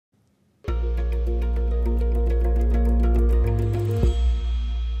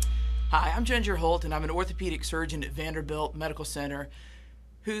Hi, I'm Ginger Holt, and I'm an orthopedic surgeon at Vanderbilt Medical Center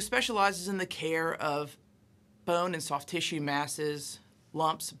who specializes in the care of bone and soft tissue masses,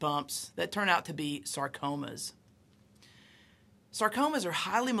 lumps, bumps that turn out to be sarcomas. Sarcomas are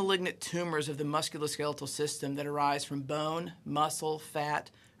highly malignant tumors of the musculoskeletal system that arise from bone, muscle,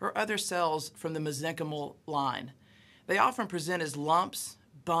 fat, or other cells from the mesenchymal line. They often present as lumps,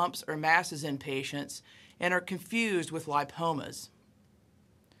 bumps, or masses in patients and are confused with lipomas.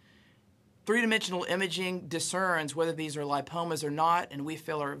 Three-dimensional imaging discerns whether these are lipomas or not, and we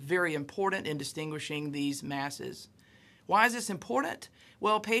feel are very important in distinguishing these masses. Why is this important?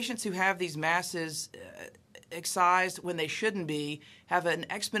 Well, patients who have these masses excised when they shouldn't be have an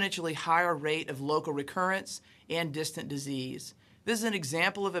exponentially higher rate of local recurrence and distant disease. This is an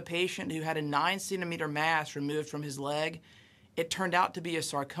example of a patient who had a 9-centimeter mass removed from his leg. It turned out to be a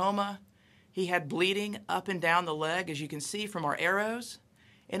sarcoma. He had bleeding up and down the leg, as you can see from our arrows,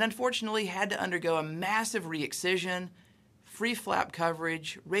 and unfortunately had to undergo a massive re-excision, free flap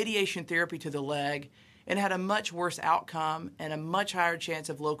coverage, radiation therapy to the leg, and had a much worse outcome and a much higher chance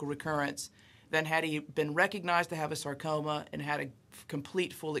of local recurrence than had he been recognized to have a sarcoma and had a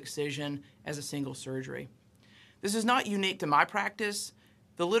complete full excision as a single surgery. This is not unique to my practice.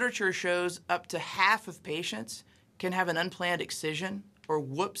 The literature shows up to half of patients can have an unplanned excision or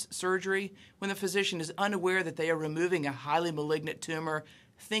whoops surgery when the physician is unaware that they are removing a highly malignant tumor,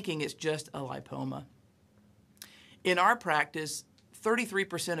 thinking it's just a lipoma. In our practice,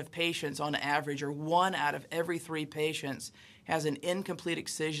 33% of patients on average, or 1 out of every 3 patients, has an incomplete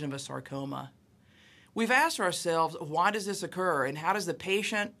excision of a sarcoma. We've asked ourselves, why does this occur, and how does the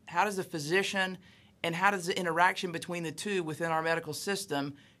patient, how does the physician, and how does the interaction between the two within our medical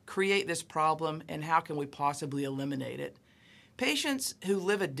system create this problem, and how can we possibly eliminate it? Patients who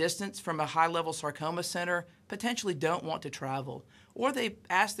live a distance from a high-level sarcoma center potentially don't want to travel, or they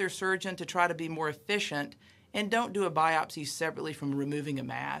ask their surgeon to try to be more efficient and don't do a biopsy separately from removing a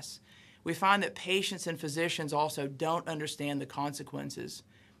mass. We find that patients and physicians also don't understand the consequences.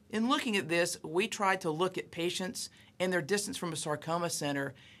 In looking at this, we tried to look at patients and their distance from a sarcoma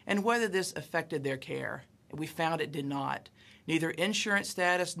center and whether this affected their care. We found it did not. Neither insurance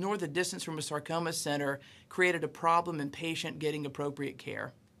status nor the distance from a sarcoma center created a problem in patient getting appropriate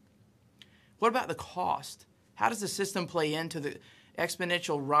care. What about the cost? How does the system play into the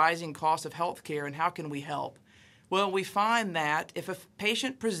exponential rising cost of health care, and how can we help? Well, we find that if a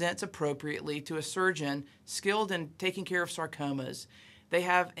patient presents appropriately to a surgeon skilled in taking care of sarcomas, they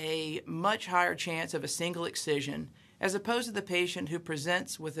have a much higher chance of a single excision as opposed to the patient who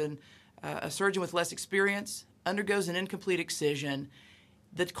presents with a surgeon with less experience, undergoes an incomplete excision.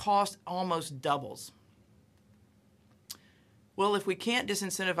 The cost almost doubles. Well, if we can't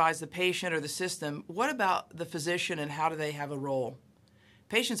disincentivize the patient or the system, what about the physician and how do they have a role?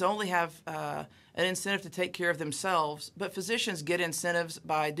 Patients only have an incentive to take care of themselves, but physicians get incentives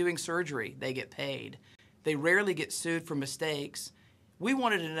by doing surgery. They get paid. They rarely get sued for mistakes. We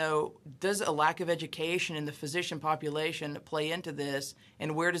wanted to know, does a lack of education in the physician population play into this,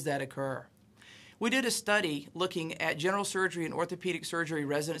 and where does that occur? We did a study looking at general surgery and orthopedic surgery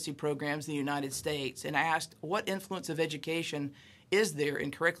residency programs in the United States and asked what influence of education is there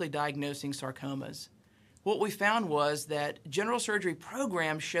in correctly diagnosing sarcomas. What we found was that general surgery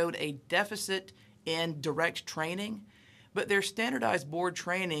programs showed a deficit in direct training, but their standardized board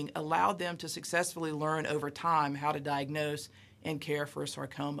training allowed them to successfully learn over time how to diagnose and care for a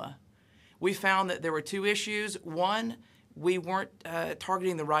sarcoma. We found that there were 2 issues. 1, we weren't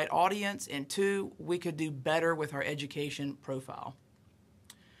targeting the right audience, and 2, we could do better with our education profile.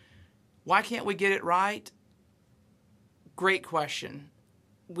 Why can't we get it right? Great question.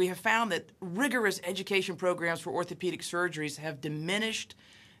 We have found that rigorous education programs for orthopedic surgeries have diminished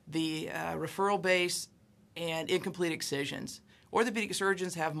the referral base and incomplete excisions. Orthopedic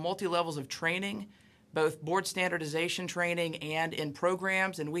surgeons have multi-levels of training, both board standardization training and in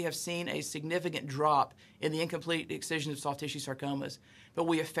programs, and we have seen a significant drop in the incomplete excision of soft tissue sarcomas. But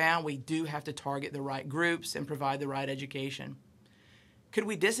we have found we do have to target the right groups and provide the right education. Could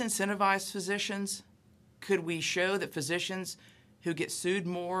we disincentivize physicians? Could we show that physicians who get sued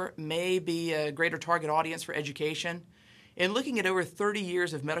more may be a greater target audience for education? In looking at over 30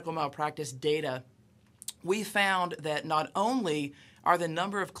 years of medical malpractice data, we found that not only are the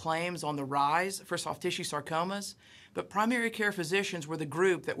number of claims on the rise for soft tissue sarcomas, but primary care physicians were the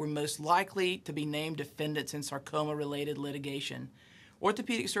group that were most likely to be named defendants in sarcoma-related litigation.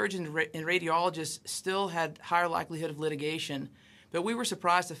 Orthopedic surgeons and radiologists still had higher likelihood of litigation, but we were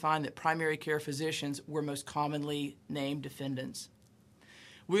surprised to find that primary care physicians were most commonly named defendants.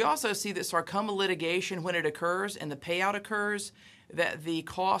 We also see that sarcoma litigation, when it occurs and the payout occurs, that the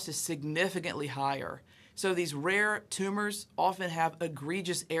cost is significantly higher. So these rare tumors often have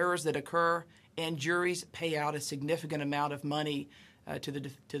egregious errors that occur, and juries pay out a significant amount of money to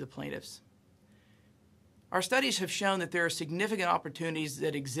the plaintiffs. Our studies have shown that there are significant opportunities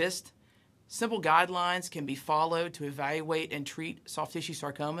that exist. Simple guidelines can be followed to evaluate and treat soft tissue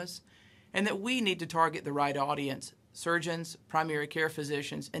sarcomas, and that we need to target the right audience: surgeons, primary care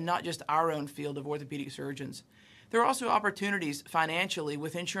physicians, and not just our own field of orthopedic surgeons. There are also opportunities financially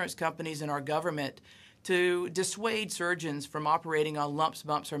with insurance companies and our government to dissuade surgeons from operating on lumps,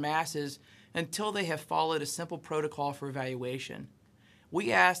 bumps, or masses until they have followed a simple protocol for evaluation.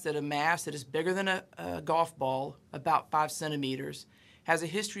 We ask that a mass that is bigger than a golf ball, about 5 centimeters, has a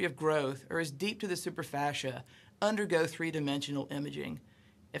history of growth, or is deep to the superfascia, undergo three-dimensional imaging.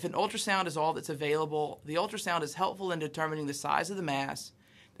 If an ultrasound is all that's available, the ultrasound is helpful in determining the size of the mass,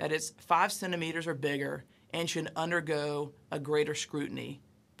 that it's 5 centimeters or bigger, and should undergo a greater scrutiny,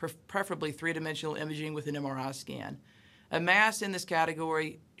 preferably three-dimensional imaging with an MRI scan. A mass in this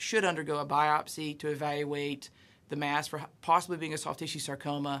category should undergo a biopsy to evaluate the mass for possibly being a soft tissue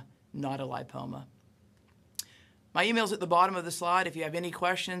sarcoma, not a lipoma. My email's at the bottom of the slide. If you have any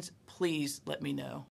questions, please let me know.